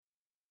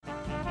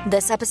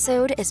This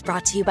episode is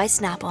brought to you by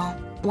Snapple.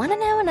 Want to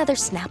know another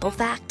Snapple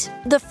fact?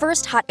 The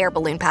first hot air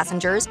balloon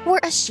passengers were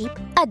a sheep,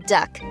 a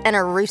duck, and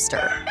a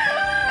rooster.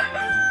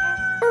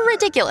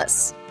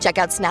 Ridiculous. Check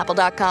out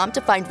Snapple.com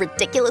to find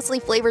ridiculously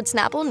flavored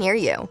Snapple near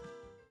you.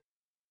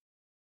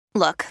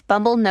 Look,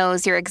 Bumble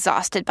knows you're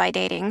exhausted by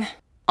dating.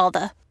 All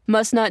the,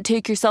 must not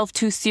take yourself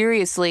too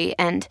seriously,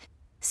 and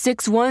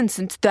 6'1"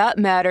 since that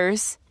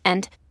matters,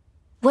 and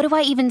what do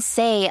I even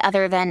say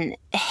other than,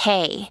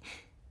 hey?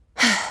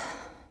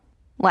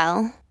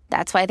 Well,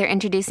 that's why they're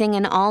introducing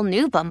an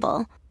all-new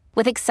Bumble,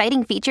 with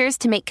exciting features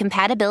to make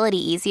compatibility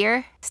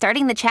easier,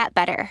 starting the chat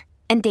better,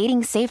 and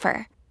dating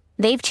safer.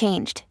 They've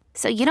changed,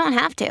 so you don't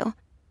have to.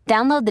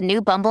 Download the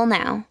new Bumble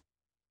now.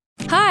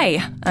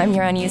 Hi, I'm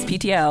your unused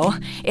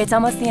PTO. It's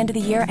almost the end of the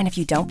year, and if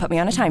you don't put me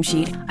on a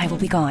timesheet, I will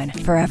be gone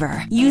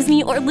forever. Use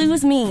me or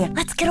lose me.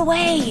 Let's get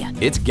away.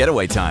 It's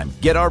getaway time.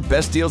 Get our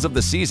best deals of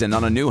the season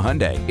on a new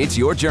Hyundai. It's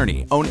your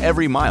journey. Own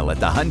every mile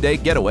at the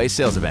Hyundai Getaway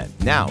Sales Event.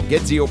 Now,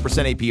 get 0%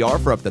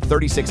 APR for up to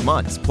 36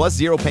 months, plus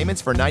 0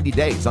 payments for 90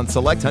 days on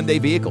select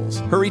Hyundai vehicles.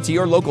 Hurry to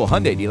your local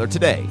Hyundai dealer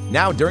today.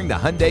 Now, during the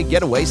Hyundai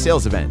Getaway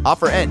Sales Event.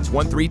 Offer ends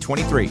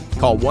 1/3/23.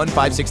 Call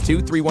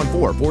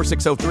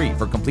 1-562-314-4603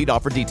 for complete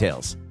offer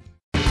details.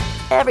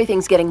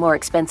 Everything's getting more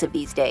expensive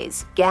these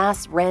days.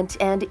 Gas, rent,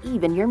 and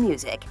even your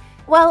music.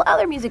 While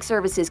other music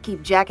services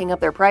keep jacking up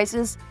their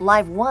prices,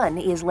 Live One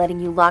is letting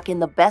you lock in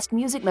the best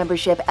music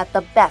membership at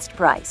the best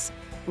price.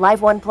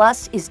 Live One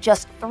Plus is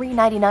just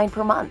 $3.99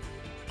 per month.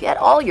 Get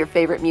all your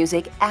favorite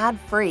music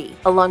ad-free,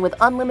 along with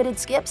unlimited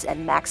skips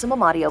and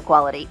maximum audio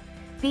quality.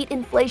 Beat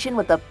inflation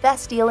with the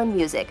best deal in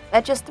music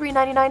at just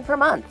 $3.99 per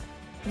month.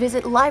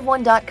 Visit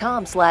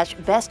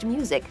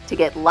liveone.com/bestmusic to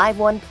get Live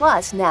One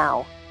Plus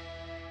now.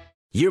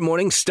 Your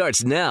morning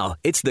starts now.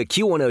 It's the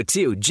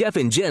Q102 Jeff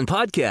and Jen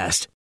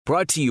podcast.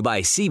 Brought to you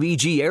by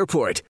CBG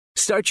Airport.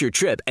 Start your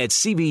trip at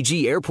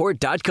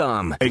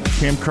CBGAirport.com.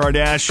 Kim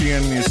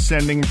Kardashian is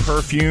sending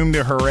perfume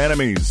to her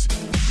enemies.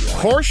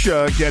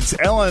 Portia gets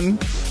Ellen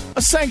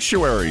a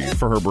sanctuary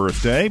for her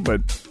birthday,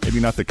 but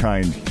maybe not the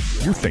kind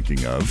you're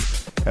thinking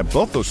of. Have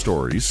both those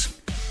stories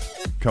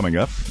coming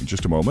up in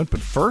just a moment.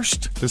 But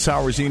first, this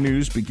hour's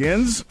E-News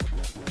begins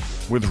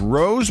with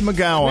Rose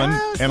McGowan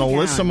and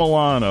Alyssa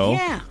Milano,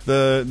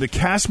 the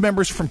cast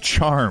members from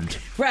Charmed.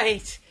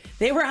 Right.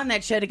 They were on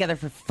that show together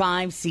for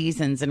 5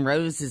 seasons, and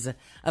Rose is,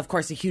 of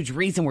course, a huge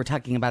reason we're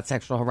talking about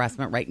sexual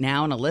harassment right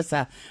now, and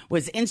Alyssa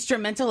was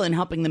instrumental in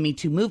helping the Me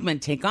Too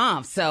movement take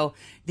off. So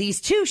these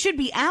two should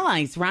be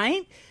allies,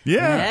 right?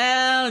 Yeah.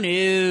 Hell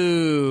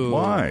no.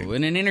 Why?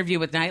 In an interview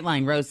with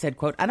Nightline, Rose said,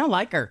 quote, "I don't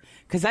like her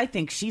because I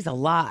think she's a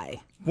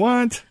lie."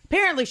 What?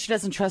 Apparently, she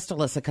doesn't trust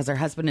Alyssa because her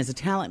husband is a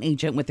talent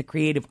agent with a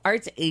creative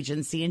arts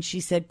agency. And she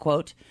said,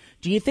 quote,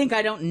 "Do you think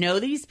I don't know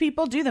these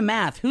people? Do the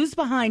math. Who's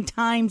behind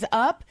Time's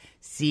Up?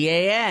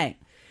 CAA.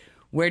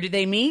 Where do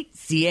they meet?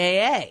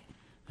 CAA.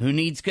 Who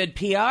needs good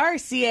PR?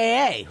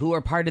 CAA. Who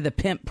are part of the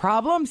pimp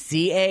problem?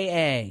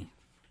 CAA."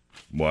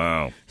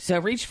 Wow. So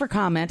reached for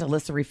comment.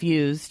 Alyssa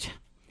refused.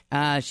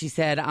 She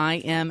said, "I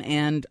am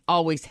and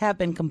always have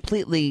been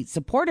completely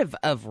supportive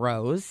of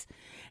Rose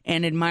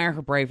and admire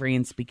her bravery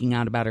in speaking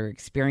out about her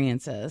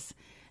experiences."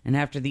 And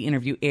after the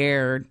interview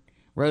aired,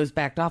 Rose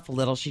backed off a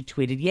little. She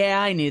tweeted,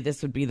 "Yeah, I knew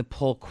this would be the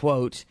pull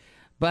quote,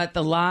 but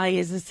the lie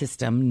is a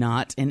system,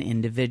 not an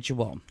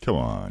individual." Come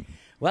on.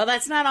 Well,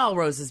 that's not all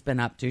Rose has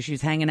been up to.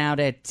 She's hanging out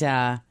at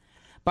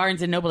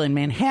Barnes & Noble in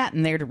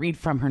Manhattan there to read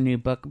from her new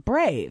book,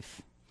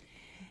 Brave.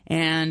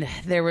 And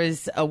there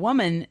was a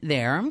woman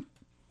there,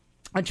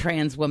 a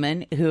trans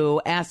woman, who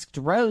asked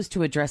Rose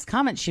to address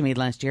comments she made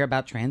last year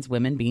about trans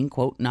women being,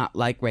 quote, not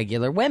like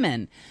regular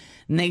women.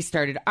 And they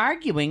started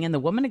arguing, and the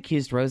woman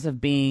accused Rose of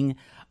being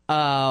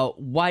a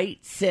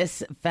white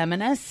cis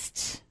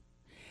feminist.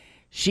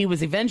 She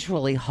was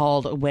eventually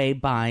hauled away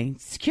by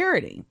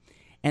security.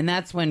 And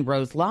that's when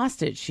Rose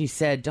lost it. She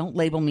said, "Don't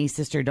label me,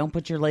 sister. Don't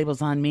put your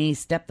labels on me.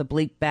 Step the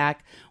bleep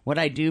back. What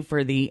I do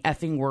for the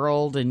effing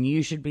world, and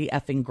you should be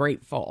effing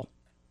grateful."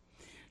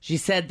 She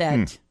said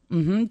that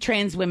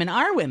trans women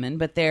are women,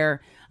 but they're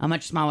a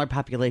much smaller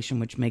population,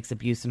 which makes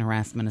abuse and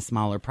harassment a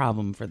smaller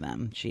problem for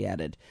them. She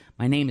added,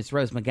 "My name is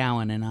Rose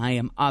McGowan, and I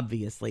am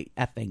obviously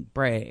effing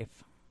brave."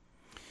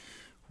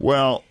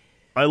 Well,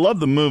 I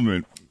love the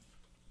movement.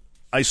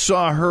 I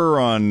saw her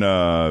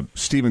on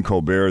Stephen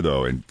Colbert,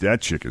 though, and that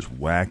chick is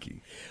wacky.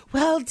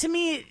 Well, to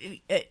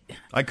me,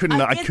 I could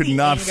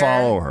not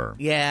follow her.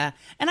 Yeah,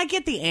 and I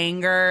get the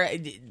anger.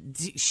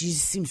 She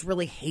seems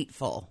really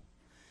hateful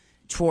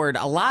toward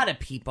a lot of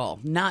people,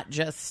 not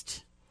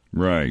just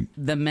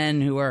the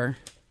men who are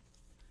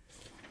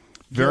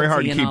very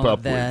hard to keep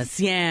up with.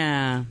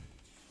 Yeah.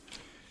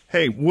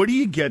 Hey, what do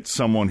you get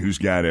someone who's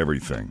got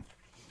everything?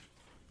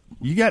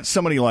 You got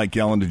somebody like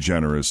Ellen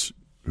DeGeneres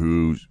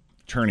who's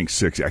turning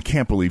 60. I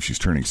can't believe she's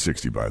turning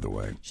 60, by the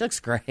way. She looks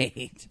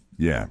great.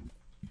 Yeah,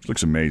 she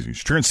looks amazing.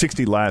 She turned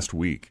 60 last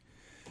week.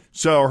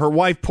 So her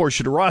wife,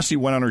 Portia de Rossi,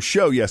 went on her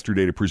show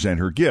yesterday to present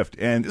her gift,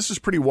 and this is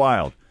pretty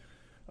wild.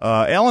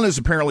 Ellen is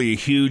apparently a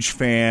huge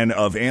fan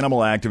of animal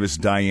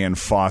activist Dian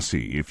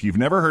Fossey. If you've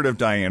never heard of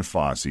Dian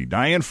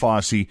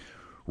Fossey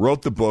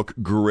wrote the book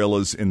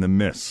Gorillas in the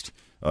Mist.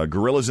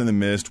 Gorillas in the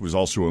Mist was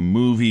also a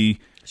movie.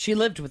 She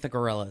lived with the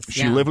gorillas.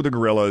 She lived with the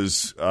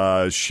gorillas.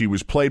 She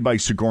was played by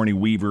Sigourney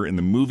Weaver in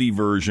the movie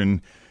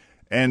version.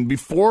 And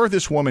before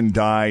this woman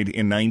died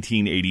in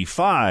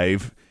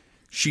 1985,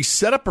 she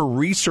set up a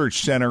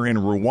research center in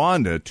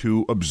Rwanda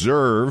to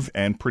observe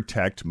and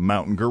protect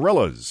mountain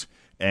gorillas.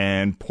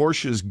 And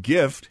Portia's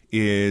gift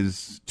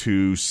is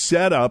to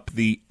set up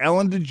the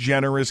Ellen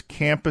DeGeneres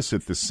campus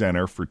at the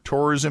center for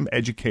tourism,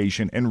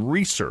 education, and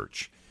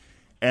research.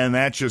 And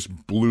that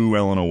just blew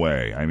Ellen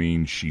away. I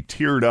mean, she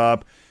teared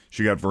up.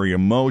 She got very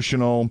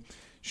emotional.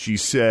 She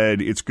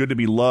said, it's good to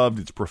be loved.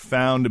 It's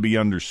profound to be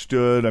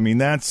understood. I mean,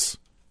 that's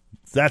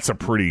a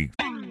pretty...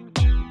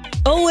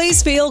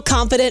 Always feel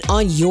confident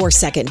on your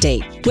second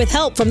date. With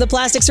help from the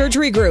Plastic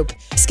Surgery Group.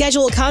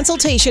 Schedule a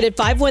consultation at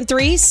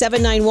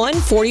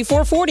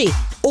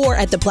 513-791-4440 or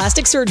at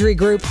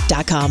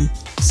theplasticsurgerygroup.com.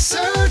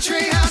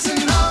 Surgery has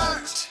an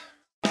art.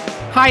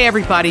 Hi,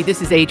 everybody.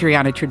 This is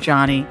Adriana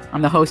Trajani.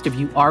 I'm the host of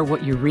You Are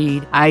What You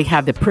Read. I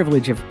have the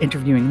privilege of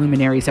interviewing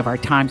luminaries of our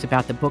times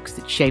about the books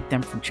that shaped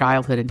them from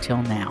childhood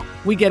until now.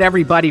 We get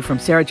everybody from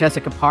Sarah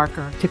Jessica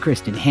Parker to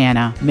Kristen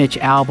Hanna, Mitch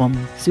Albom,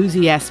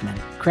 Susie Essman,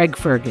 Craig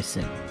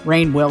Ferguson,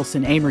 Rainn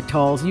Wilson, Amor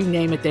Tolls, you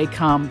name it, they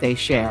come, they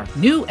share.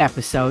 New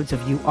episodes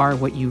of You Are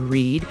What You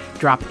Read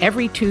drop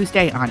every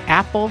Tuesday on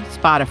Apple,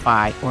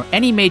 Spotify, or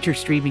any major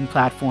streaming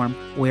platform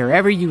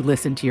wherever you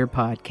listen to your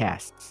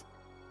podcasts.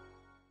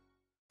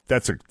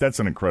 That's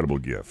an incredible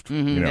gift,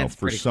 for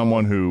pretty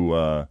someone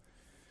cool.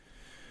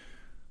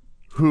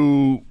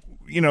 who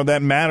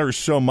that matters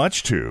so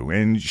much to.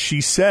 And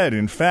she said,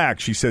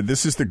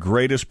 this is the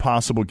greatest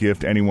possible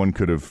gift anyone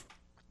could have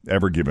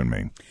ever given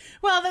me.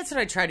 Well, that's what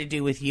I try to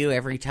do with you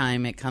every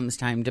time it comes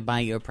time to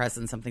buy you a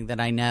present, something that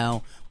I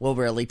know will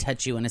really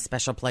touch you in a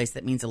special place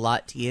that means a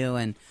lot to you.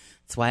 And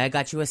that's why I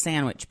got you a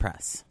sandwich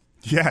press.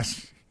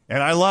 Yes.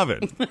 And I love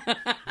it.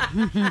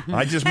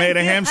 I just made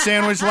a ham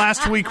sandwich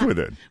last week with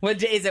it.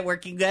 Is it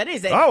working good?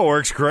 It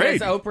works great.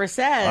 As Oprah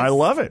says. I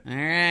love it. All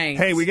right.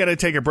 Hey, we got to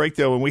take a break,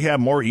 though, and we have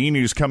more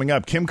E-News coming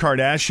up. Kim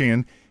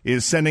Kardashian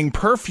is sending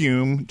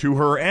perfume to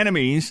her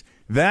enemies.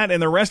 That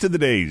and the rest of the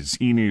day's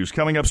E-News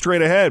coming up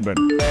straight ahead. But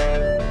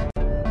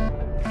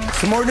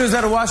some more news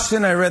out of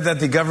Washington. I read that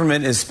the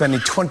government is spending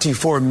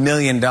 $24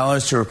 million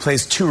to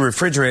replace 2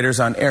 refrigerators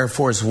on Air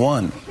Force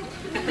One.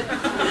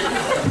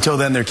 Until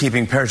then, they're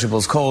keeping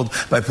perishables cold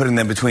by putting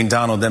them between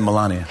Donald and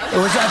Melania. That's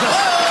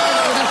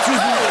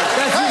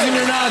using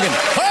your noggin.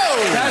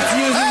 That's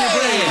using your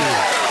brain.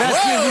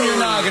 That's using your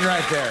noggin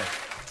right there.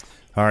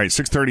 All right,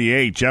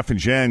 6:38, Jeff and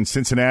Jen,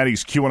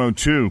 Cincinnati's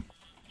Q102.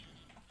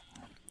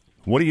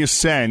 What do you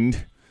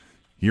send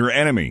your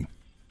enemy?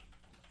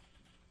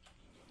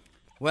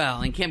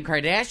 Well, in Kim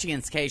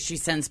Kardashian's case, she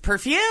sends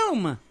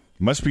perfume.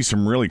 Must be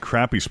some really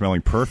crappy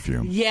smelling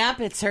perfume. Yep,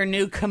 it's her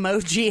new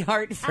Kimoji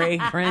heart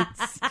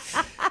fragrance.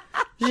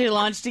 She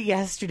launched it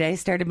yesterday,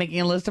 started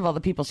making a list of all the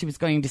people she was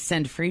going to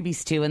send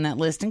freebies to, and that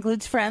list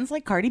includes friends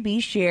like Cardi B,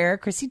 Cher,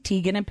 Chrissy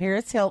Teigen, and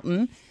Paris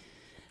Hilton.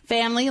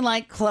 Family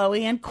like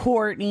Khloe and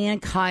Kourtney and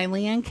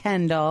Kylie and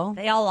Kendall.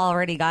 They all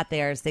already got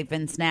theirs. They've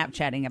been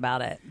Snapchatting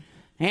about it.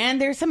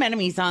 And there's some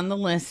enemies on the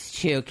list,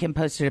 too. Kim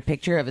posted a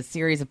picture of a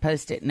series of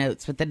Post-it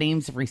notes with the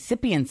names of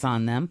recipients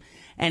on them.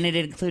 And it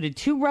included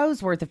 2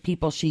 rows worth of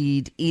people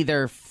she'd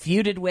either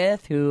feuded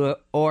with who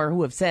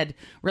have said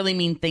really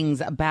mean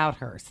things about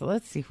her. So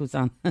let's see who's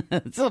on.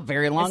 It's a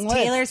very long list.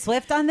 Taylor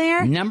Swift on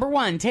there? Number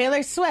 1,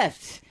 Taylor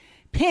Swift.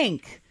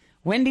 Pink,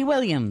 Wendy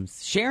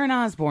Williams, Sharon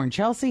Osbourne,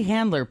 Chelsea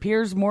Handler,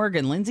 Piers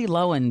Morgan, Lindsay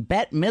Lohan,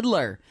 Bette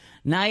Midler,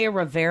 Naya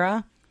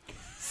Rivera,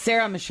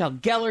 Sarah Michelle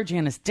Gellar,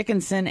 Janice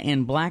Dickinson,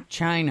 and Black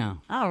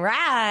China. All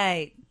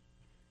right.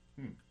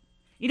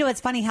 You know,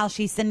 it's funny how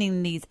she's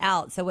sending these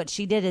out. So what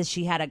she did is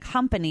she had a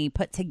company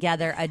put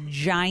together a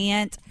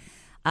giant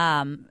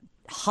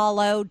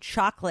hollow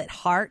chocolate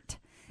heart.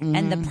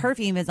 And the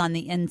perfume is on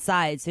the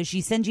inside. So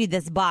she sends you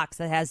this box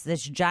that has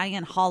this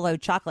giant hollow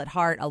chocolate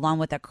heart along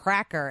with a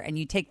cracker. And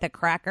you take the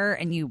cracker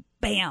and you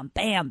bam,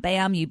 bam,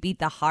 bam, you beat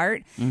the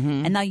heart.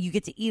 And now you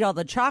get to eat all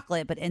the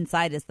chocolate, but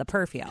inside is the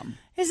perfume.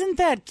 Isn't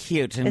that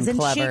cute and Isn't she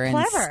clever and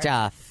clever?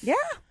 stuff? Yeah.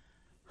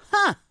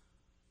 Huh.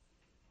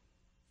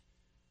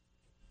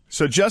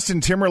 So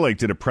Justin Timberlake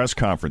did a press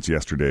conference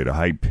yesterday to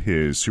hype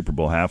his Super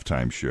Bowl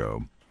halftime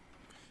show.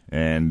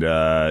 And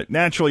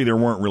naturally, there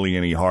weren't really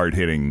any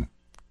hard-hitting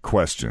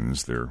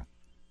questions. There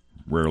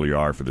rarely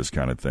are for this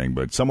kind of thing.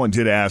 But someone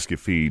did ask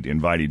if he'd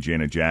invited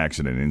Janet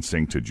Jackson and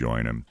NSYNC to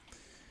join him.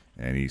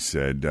 And he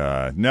said,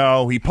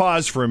 no. He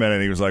paused for a minute.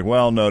 And he was like,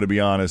 well, no, to be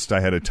honest,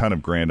 I had a ton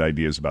of grand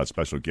ideas about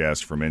special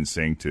guests from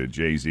NSYNC to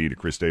Jay-Z to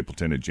Chris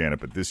Stapleton to Janet.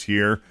 But this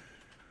year,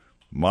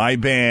 my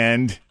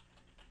band,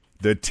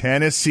 the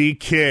Tennessee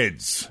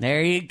Kids.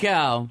 There you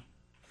go.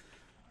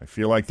 I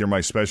feel like they're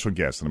my special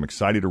guests, and I'm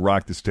excited to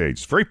rock the stage.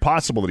 It's very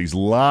possible that he's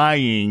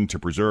lying to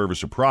preserve a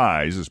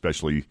surprise,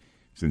 especially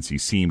since he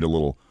seemed a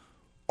little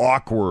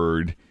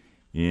awkward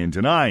in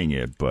denying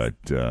it, but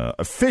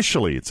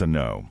officially it's a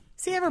no.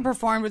 Has he ever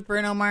performed with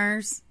Bruno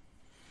Mars?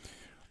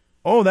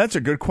 Oh, that's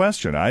a good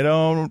question.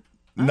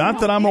 Not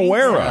that I'm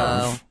aware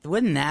of.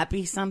 Wouldn't that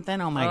be something?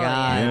 Oh, my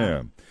God.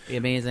 Yeah. Be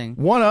amazing.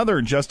 One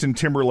other Justin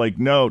Timberlake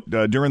note,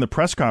 during the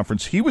press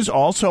conference, he was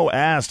also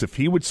asked if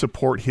he would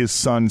support his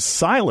son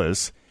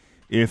Silas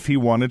if he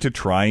wanted to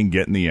try and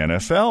get in the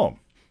NFL.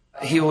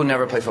 He will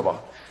never play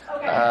football.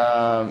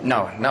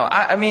 No.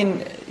 I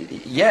mean,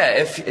 yeah,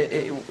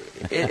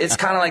 it's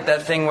kind of like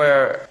that thing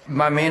where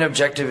my main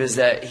objective is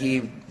that he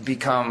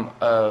become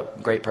a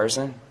great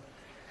person.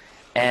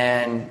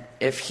 And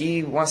if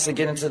he wants to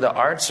get into the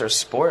arts or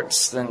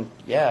sports, then,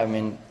 yeah, I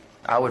mean,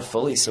 I would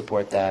fully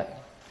support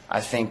that. I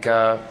think,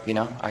 I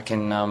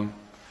can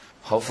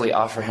hopefully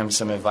offer him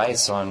some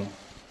advice on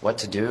what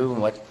to do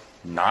and what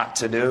not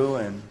to do.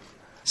 And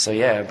so,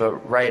 yeah,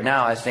 but right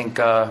now, I think,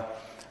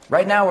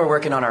 right now we're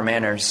working on our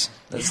manners.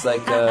 It's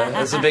like,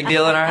 it's a big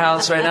deal in our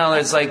house right now.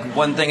 It's like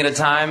one thing at a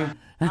time.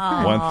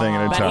 One thing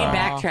at a But time. he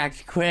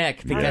backtracked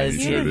quick because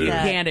you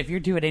can't, if you're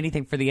doing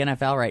anything for the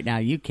NFL right now,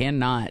 you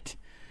cannot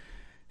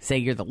say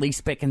you're the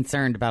least bit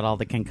concerned about all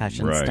the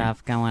concussion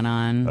stuff going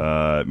on.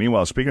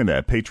 Meanwhile, speaking of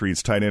that,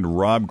 Patriots tight end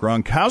Rob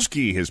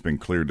Gronkowski has been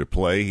cleared to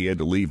play. He had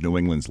to leave New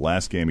England's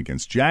last game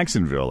against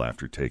Jacksonville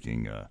after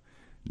taking a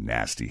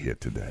nasty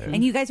hit today.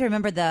 And you guys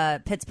remember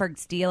the Pittsburgh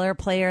Steelers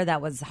player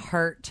that was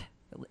hurt?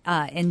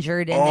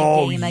 Injured in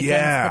the game against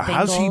the Bengals.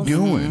 How's he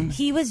doing?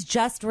 He was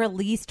just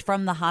released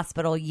from the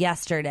hospital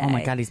yesterday. Oh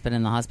my God, he's been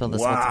in the hospital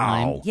this whole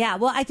time. Yeah,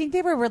 well, I think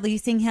they were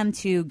releasing him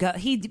to go.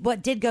 He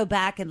did go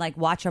back and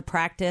watch a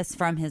practice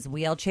from his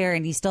wheelchair,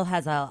 and he still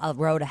has a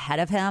road ahead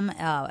of him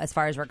as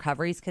far as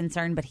recovery is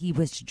concerned. But he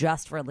was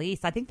just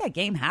released. I think that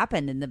game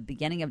happened in the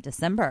beginning of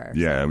December.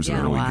 Yeah, it was an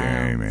early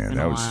game, man.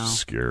 That was a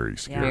scary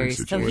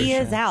situation. So he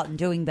is out and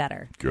doing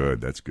better.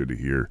 Good. That's good to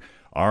hear.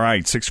 All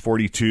right,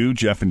 6:42,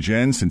 Jeff and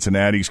Jen,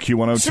 Cincinnati's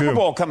Q102. Super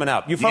Bowl coming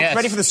up. You folks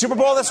ready for the Super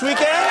Bowl this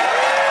weekend?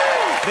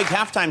 Big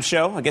halftime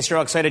show. I guess you're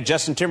all excited.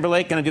 Justin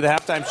Timberlake going to do the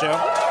halftime show?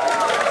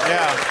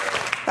 Yeah.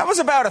 That was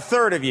about a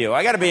third of you.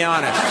 I got to be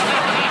honest.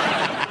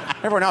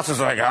 Everyone else is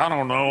like, I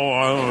don't know.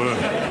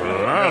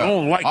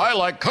 I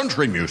like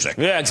country music.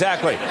 Yeah,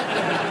 exactly.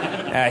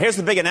 Here's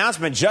the big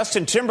announcement.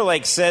 Justin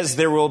Timberlake says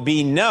there will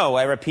be no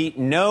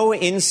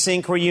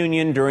NSYNC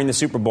reunion during the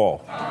Super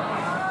Bowl.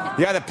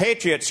 Yeah, the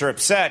Patriots are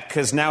upset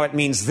because now it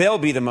means they'll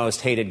be the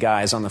most hated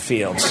guys on the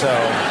field. So,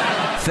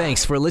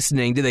 thanks for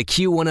listening to the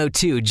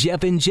Q102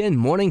 Jeff and Jen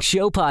Morning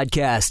Show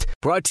podcast,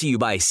 brought to you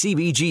by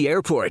CBG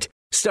Airport.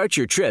 Start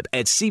your trip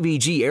at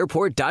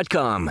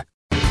CBGAirport.com.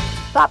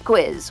 Pop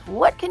quiz.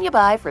 What can you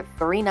buy for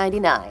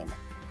 $3.99?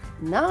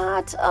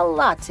 Not a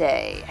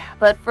latte,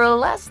 but for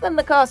less than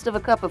the cost of a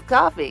cup of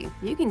coffee,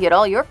 you can get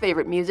all your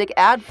favorite music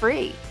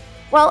ad-free.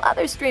 While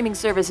other streaming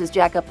services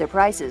jack up their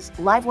prices,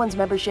 Live One's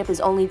membership is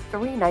only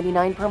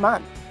 $3.99 per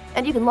month,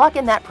 and you can lock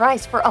in that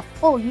price for a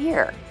full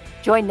year.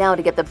 Join now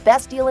to get the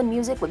best deal in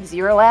music with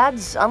 0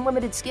 ads,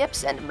 unlimited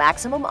skips, and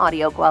maximum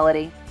audio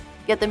quality.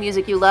 Get the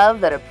music you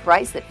love at a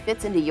price that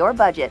fits into your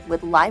budget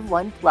with Live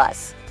One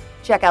Plus.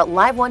 Check out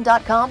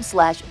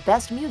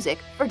liveone.com/bestmusic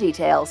for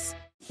details.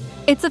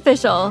 It's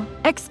official.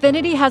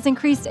 Xfinity has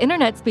increased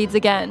internet speeds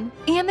again,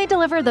 and they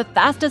deliver the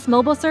fastest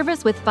mobile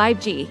service with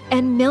 5G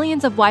and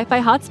millions of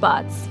Wi-Fi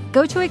hotspots.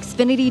 Go to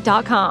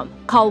Xfinity.com,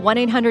 call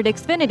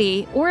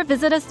 1-800-XFINITY, or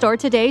visit a store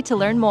today to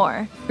learn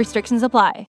more. Restrictions apply.